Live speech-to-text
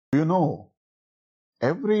You know,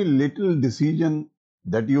 every little decision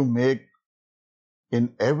that you make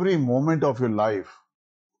in every moment of your life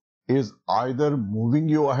is either moving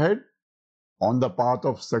you ahead on the path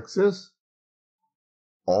of success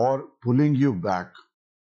or pulling you back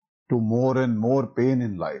to more and more pain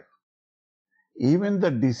in life. Even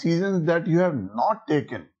the decisions that you have not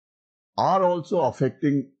taken are also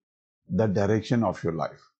affecting the direction of your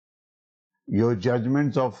life. Your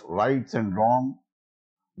judgments of rights and wrong,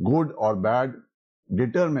 good or bad,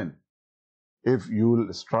 determine if you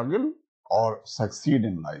will struggle or succeed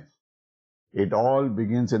in life. It all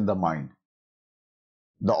begins in the mind.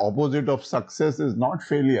 The opposite of success is not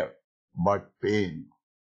failure, but pain.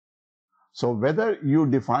 So whether you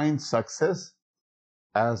define success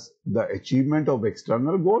as the achievement of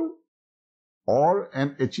external goal or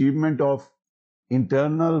an achievement of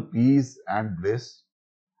internal peace and bliss,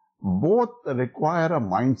 both require a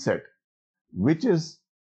mindset which is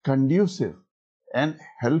conducive and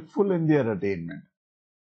helpful in their attainment.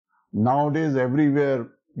 Nowadays, everywhere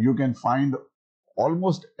you can find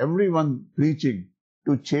almost everyone preaching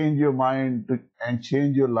to change your mind and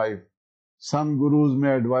change your life. Some gurus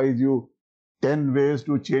may advise you 10 ways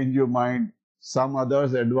to change your mind. Some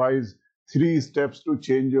others advise 3 steps to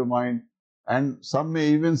change your mind. And some may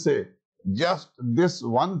even say, just this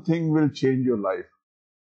one thing will change your life.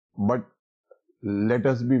 But let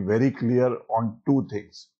us be very clear on 2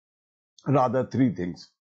 things, rather 3 things.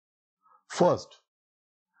 First,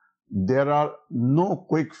 there are no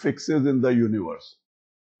quick fixes in the universe.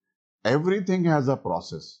 Everything has a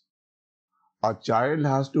process. A child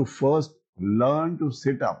has to first learn to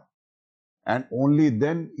sit up, and only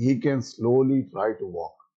then he can slowly try to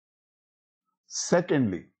walk.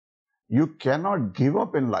 Secondly, you cannot give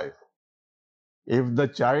up in life. If the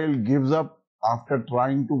child gives up after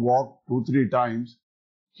trying to walk 2-3 times,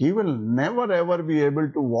 he will never ever be able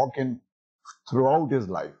to walk in throughout his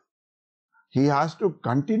life. He has to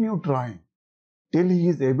continue trying till he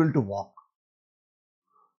is able to walk.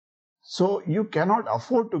 So you cannot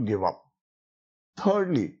afford to give up.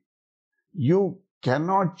 Thirdly, you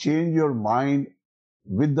cannot change your mind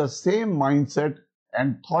with the same mindset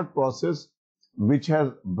and thought process which has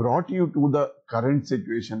brought you to the current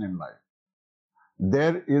situation in life.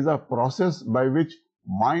 There is a process by which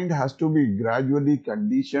mind has to be gradually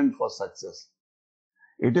conditioned for success.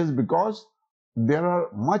 It is because there are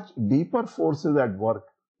much deeper forces at work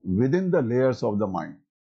within the layers of the mind.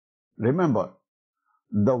 Remember,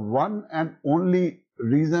 the one and only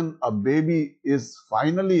reason a baby is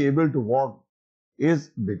finally able to walk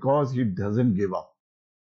is because he doesn't give up.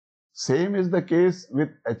 Same is the case with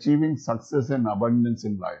achieving success and abundance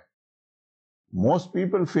in life. Most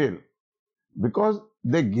people fail because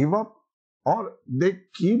they give up or they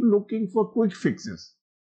keep looking for quick fixes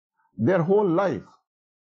their whole life.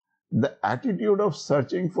 The attitude of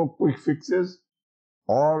searching for quick fixes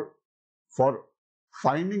or for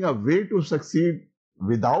finding a way to succeed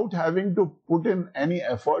without having to put in any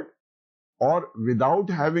effort or without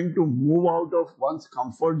having to move out of one's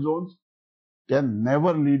comfort zones can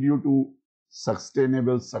never lead you to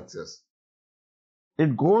sustainable success.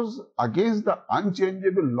 It goes against the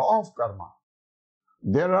unchangeable law of karma.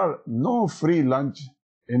 There are no free lunch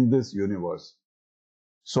in this universe.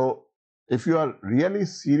 So, if you are really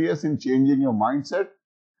serious in changing your mindset,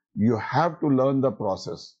 you have to learn the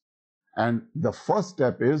process. And the first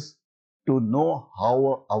step is to know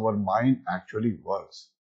how our mind actually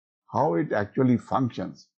works, how it actually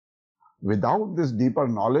functions. Without this deeper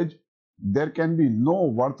knowledge, there can be no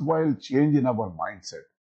worthwhile change in our mindset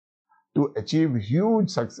to achieve huge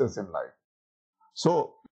success in life.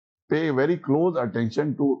 So, pay very close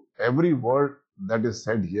attention to every word that is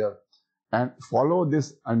said here and follow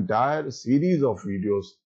this entire series of videos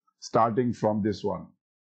starting from this one.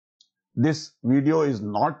 This video is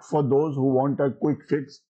not for those who want a quick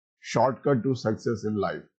fix, shortcut to success in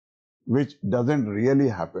life, which doesn't really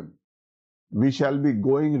happen. We shall be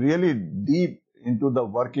going really deep into the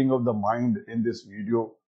working of the mind in this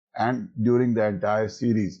video and during the entire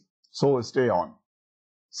series. So stay on.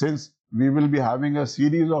 Since we will be having a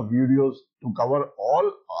series of videos to cover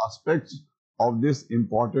all aspects of this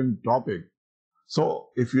important topic. So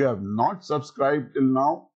if you have not subscribed till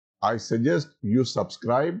now, I suggest you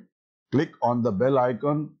subscribe, click on the bell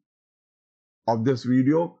icon of this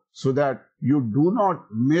video so that you do not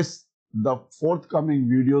miss the forthcoming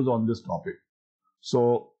videos on this topic.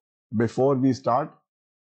 So before we start,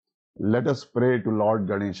 let us pray to Lord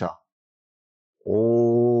Ganesha.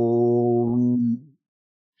 Om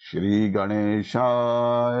Shri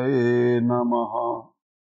Ganeshaya Namaha.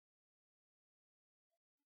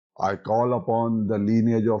 I call upon the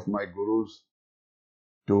lineage of my gurus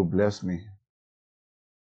to bless me.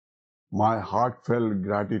 My heartfelt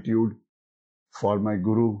gratitude for my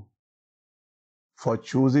Guru, for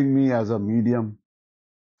choosing me as a medium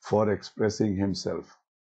for expressing himself.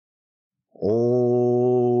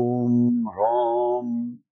 Om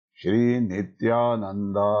Ram Shri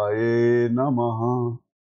Nityanandaye Namaha.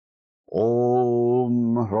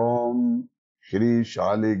 Om Ram Shri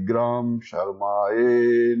Shaligram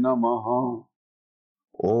Sharmaye Namaha.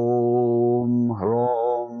 Om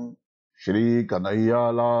Ram Shri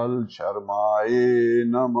Kanaiyalal Sharmaye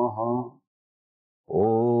Namaha.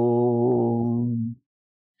 Om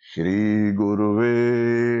Shri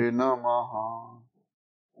Guruve Namaha.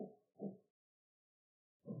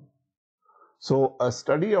 So a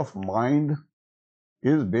study of mind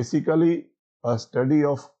is basically a study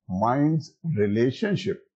of mind's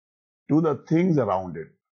relationship to the things around it.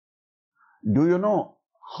 Do you know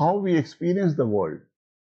how we experience the world?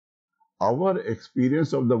 Our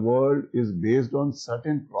experience of the world is based on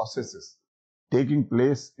certain processes taking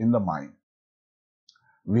place in the mind.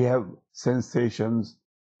 We have sensations,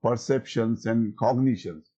 perceptions, and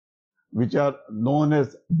cognitions, which are known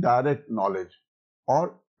as direct knowledge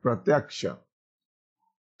or pratyaksha.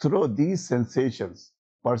 Through these sensations,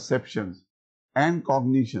 perceptions, and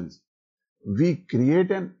cognitions, we create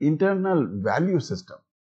an internal value system.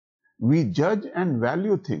 We judge and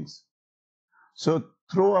value things. So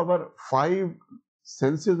through our 5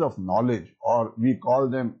 senses of knowledge, or we call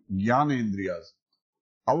them jnanendriyas,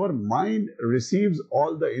 our mind receives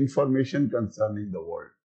all the information concerning the world.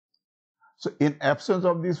 So in absence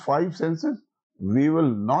of these 5 senses, we will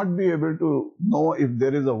not be able to know if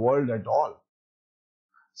there is a world at all.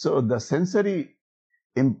 So the sensory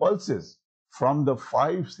impulses from the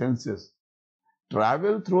 5 senses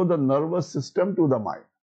travel through the nervous system to the mind.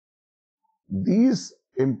 These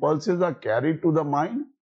impulses are carried to the mind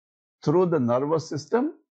through the nervous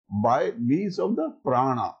system by means of the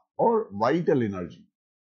prana or vital energy.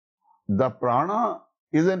 The prana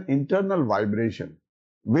is an internal vibration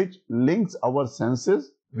which links our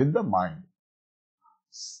senses with the mind.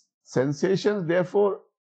 Sensations therefore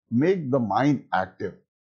make the mind active,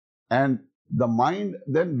 and the mind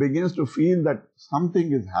then begins to feel that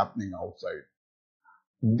something is happening outside.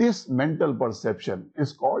 This mental perception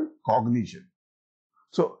is called cognition.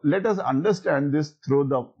 So let us understand this through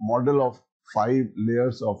the model of 5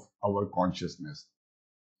 layers of our consciousness.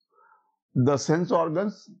 The sense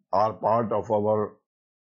organs are part of our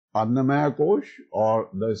Annamaya Kosh or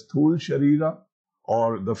the Sthul Sharira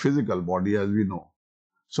or the physical body as we know.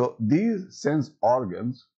 So these sense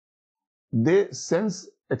organs, they sense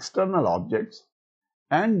external objects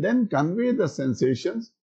and then convey the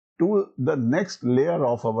sensations to the next layer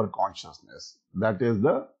of our consciousness, that is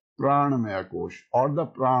the Pranamaya Kosh or the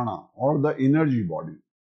prana or the energy body.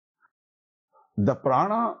 The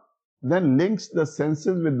prana then links the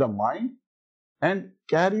senses with the mind and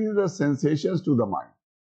carries the sensations to the mind.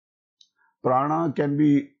 Prana can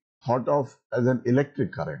be thought of as an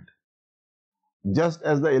electric current. Just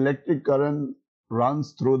as the electric current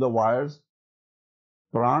runs through the wires,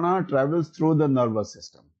 prana travels through the nervous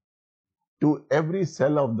system to every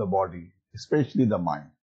cell of the body, especially the mind.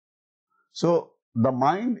 So the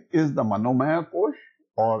mind is the Manomaya Kosh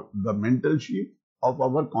or the mental sheath of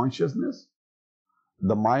our consciousness.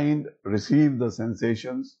 The mind receives the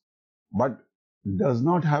sensations but does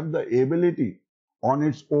not have the ability on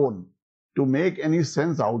its own to make any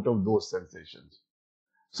sense out of those sensations.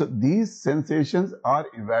 So these sensations are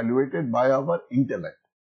evaluated by our intellect.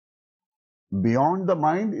 Beyond the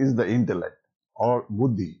mind is the intellect or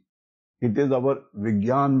buddhi. It is our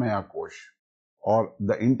Vijnanmaya Kosh or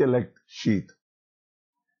the intellect sheath.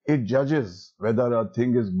 It judges whether a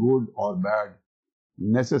thing is good or bad,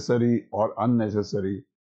 necessary or unnecessary,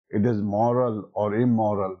 it is moral or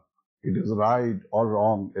immoral, it is right or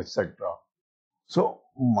wrong, etc. So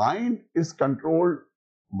mind is controlled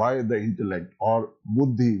by the intellect or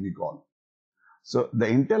buddhi we call. So the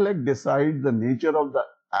intellect decides the nature of the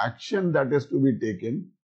action that is to be taken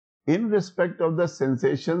in respect of the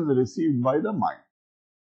sensations received by the mind.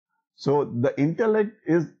 So the intellect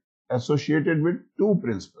is associated with 2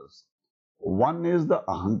 principles. One is the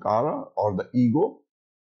ahankara or the ego,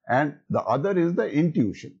 and the other is the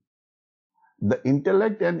intuition. The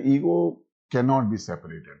intellect and ego cannot be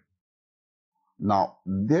separated. Now,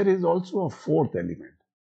 there is also a 4th element.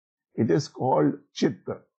 It is called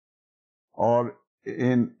chitta, or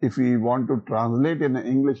if we want to translate in the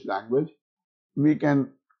English language, we can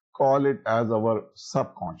call it as our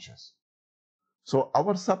subconscious. So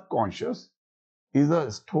our subconscious is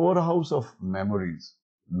a storehouse of memories.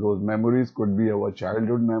 Those memories could be our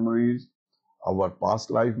childhood memories, our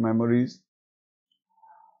past life memories.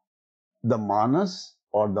 the manas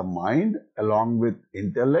or the mind along with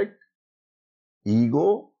intellect,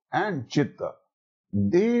 ego and chitta,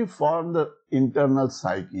 they form the internal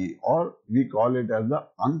psyche, or we call it as the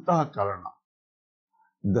antakarana.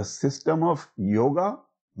 The system of yoga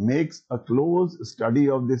makes a close study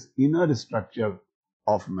of this inner structure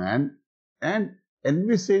of man and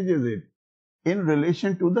envisages it in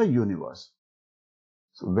relation to the universe.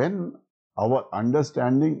 So when our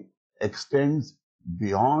understanding extends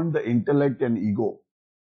beyond the intellect and ego,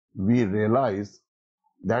 we realize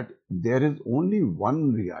that there is only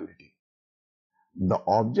one reality. The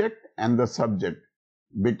object and the subject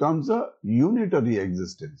becomes a unitary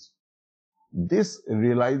existence. This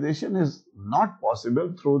realization is not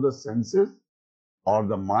possible through the senses or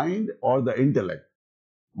the mind or the intellect,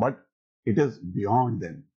 but it is beyond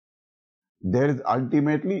them. There is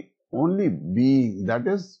ultimately only being, that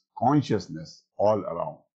is consciousness, all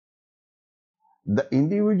around. The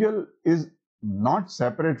individual is not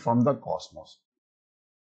separate from the cosmos.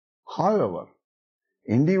 However,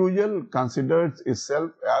 individual considers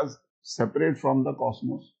itself as separate from the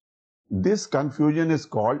cosmos. This confusion is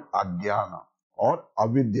called ajnana or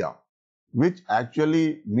avidya, which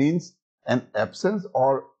actually means an absence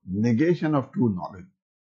or negation of true knowledge.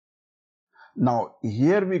 Now,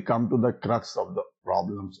 here we come to the crux of the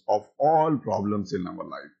problems, of all problems in our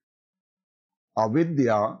life.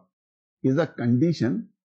 Avidya is a condition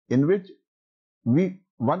in which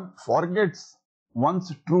one forgets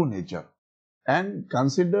one's true nature and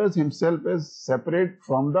considers himself as separate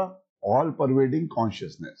from the all-pervading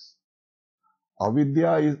consciousness.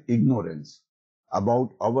 Avidya is ignorance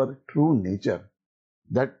about our true nature,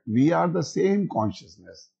 that we are the same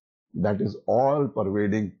consciousness that is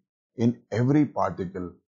all-pervading in every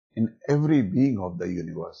particle, in every being of the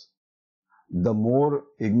universe. The more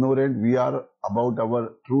ignorant we are about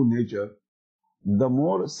our true nature, the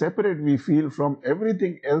more separate we feel from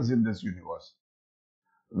everything else in this universe.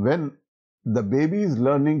 When the baby is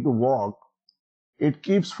learning to walk, it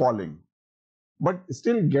keeps falling, but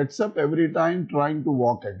still gets up every time trying to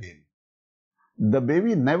walk again. The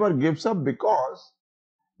baby never gives up because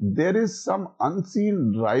there is some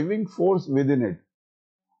unseen driving force within it.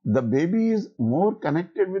 The baby is more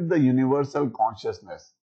connected with the universal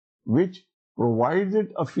consciousness, which provides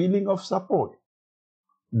it a feeling of support.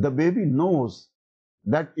 The baby knows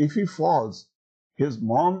that if he falls, his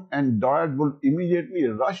mom and dad will immediately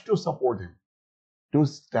rush to support him, to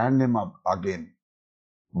stand him up again.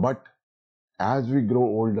 But as we grow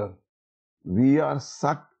older, we are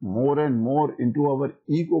sucked more and more into our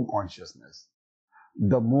ego consciousness.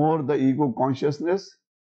 The more the ego consciousness,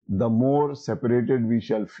 the more separated we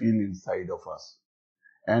shall feel inside of us.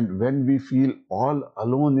 And when we feel all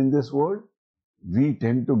alone in this world, we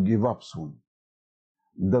tend to give up soon.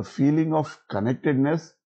 The feeling of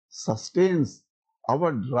connectedness sustains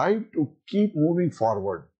our drive to keep moving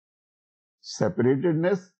forward.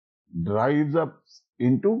 Separatedness drives us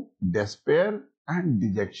into despair and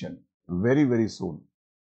dejection very, very soon.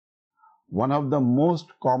 One of the most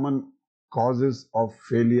common causes of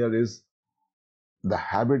failure is the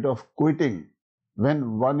habit of quitting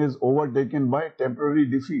when one is overtaken by temporary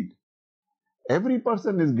defeat. Every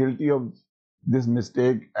person is guilty of this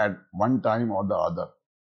mistake at one time or the other.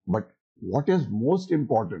 But what is most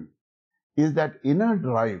important is that inner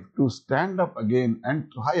drive to stand up again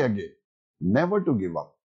and try again, never to give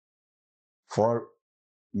up. For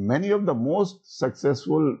many of the most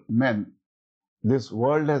successful men this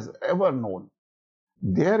world has ever known,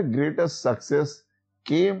 their greatest success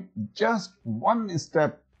came just one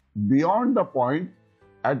step beyond the point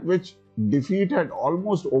at which defeat had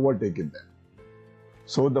almost overtaken them.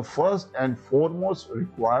 So the first and foremost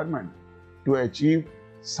requirement to achieve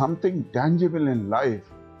something tangible in life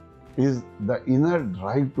is the inner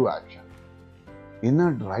drive to action,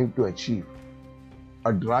 inner drive to achieve.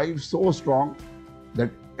 A drive so strong that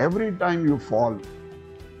every time you fall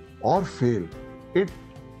or fail, it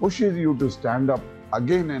pushes you to stand up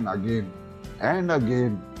again and again and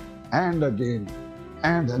again and again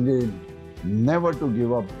and again, never to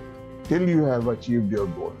give up till you have achieved your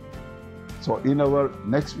goal. So in our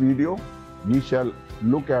next video, we shall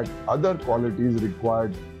look at other qualities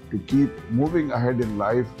required to keep moving ahead in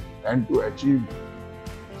life and to achieve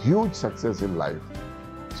huge success in life.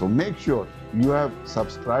 So make sure you have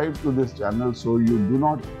subscribed to this channel so you do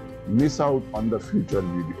not miss out on the future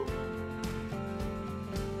video.